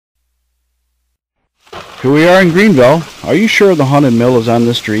Here we are in Greenville. Are you sure the haunted mill is on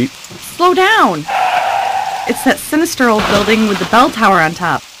this street? Slow down. It's that sinister old building with the bell tower on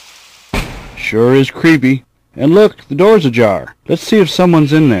top. Sure is creepy. And look, the door's ajar. Let's see if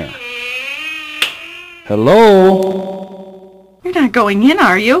someone's in there. Hello? You're not going in,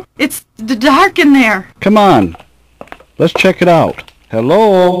 are you? It's dark in there. Come on. Let's check it out.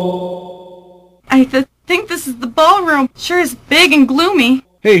 Hello? I think this is the ballroom. Sure is big and gloomy.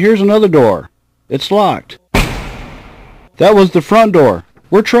 Hey, here's another door. It's locked. That was the front door.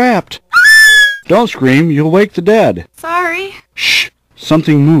 We're trapped. Don't scream. You'll wake the dead. Sorry. Shh.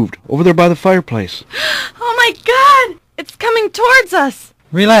 Something moved over there by the fireplace. Oh my God! It's coming towards us.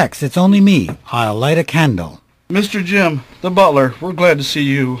 Relax, it's only me. I'll light a candle. Mr. Jim, the butler, we're glad to see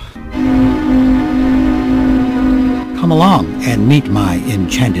you. Come along and meet my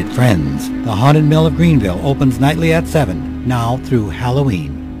enchanted friends. The Haunted Mill of Greenville opens nightly at 7, now through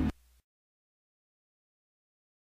Halloween.